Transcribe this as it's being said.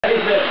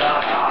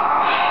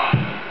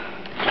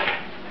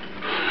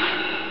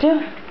Do.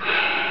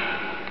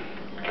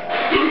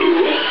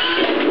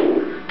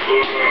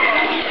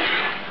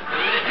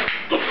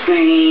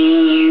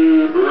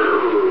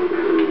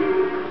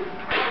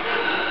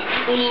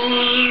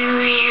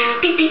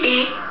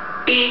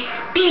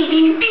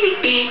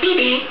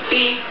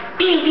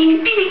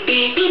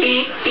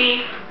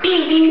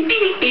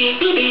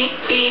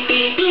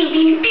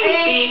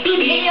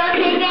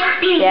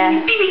 Yeah.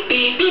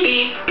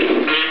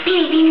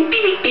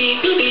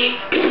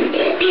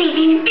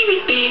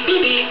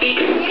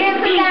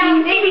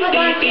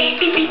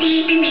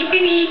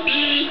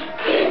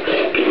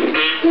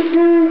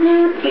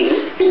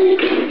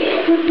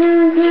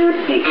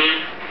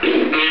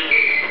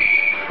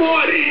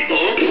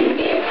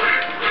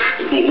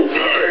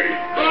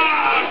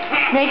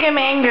 Make him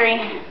angry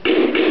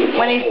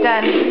when he's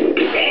done.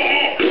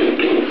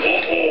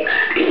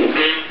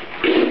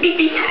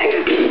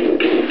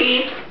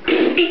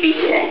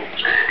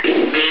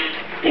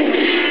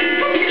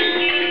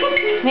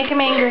 Make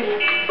him angry.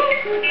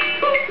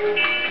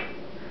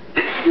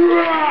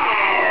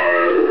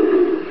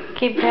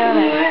 Keep doing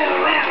it.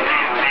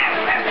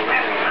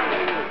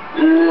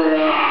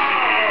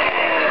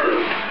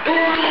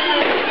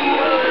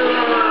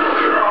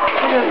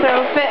 He's gonna throw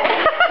a fit.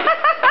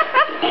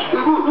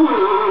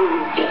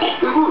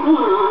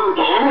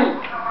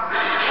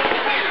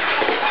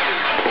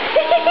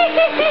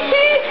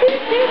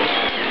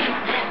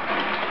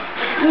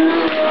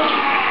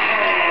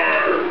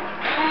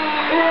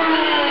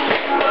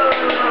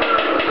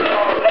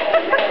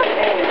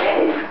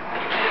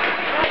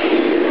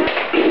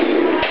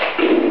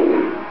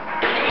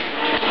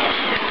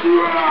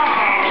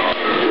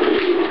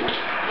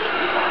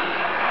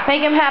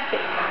 Make him happy.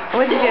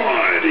 What'd you do?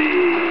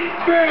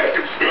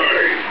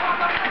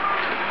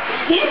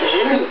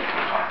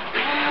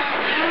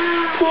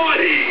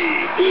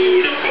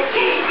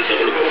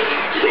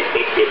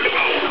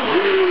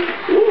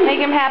 Make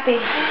him happy.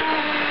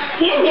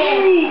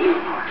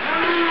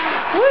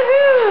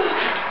 Woohoo!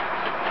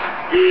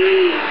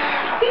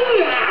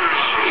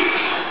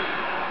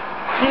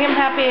 Make him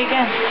happy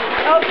again.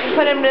 Oh, you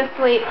put him to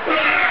sleep.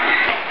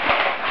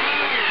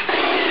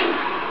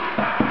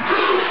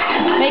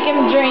 Make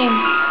him dream.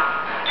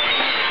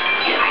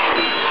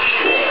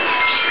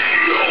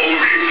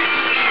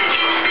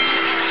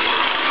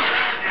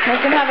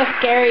 Make him have a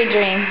scary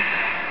dream.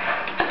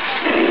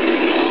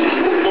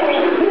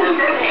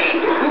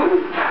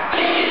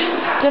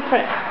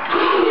 Different.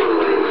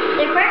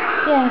 Different?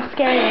 Yeah,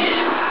 scary.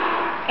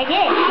 I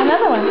did.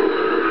 Another one.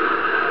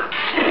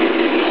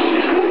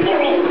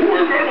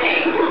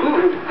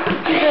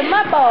 He said,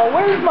 my ball.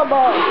 Where's my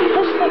ball?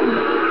 Push them.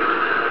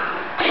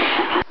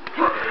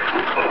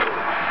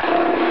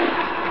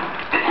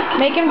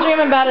 Make him dream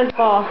about his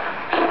ball.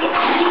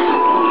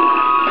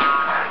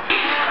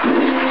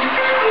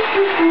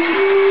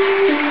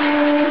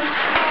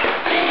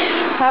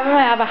 Have him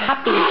have a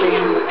happy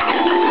dream.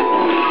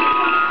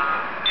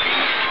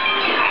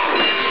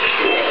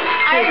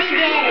 I already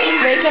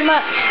did. Wake him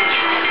up.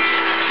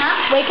 Huh?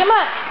 Wake him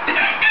up.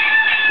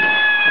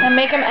 And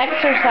make him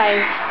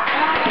exercise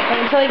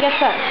until he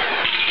gets up.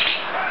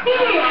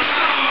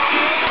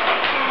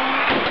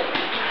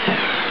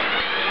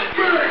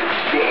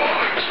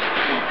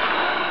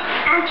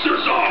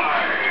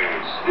 Exercise!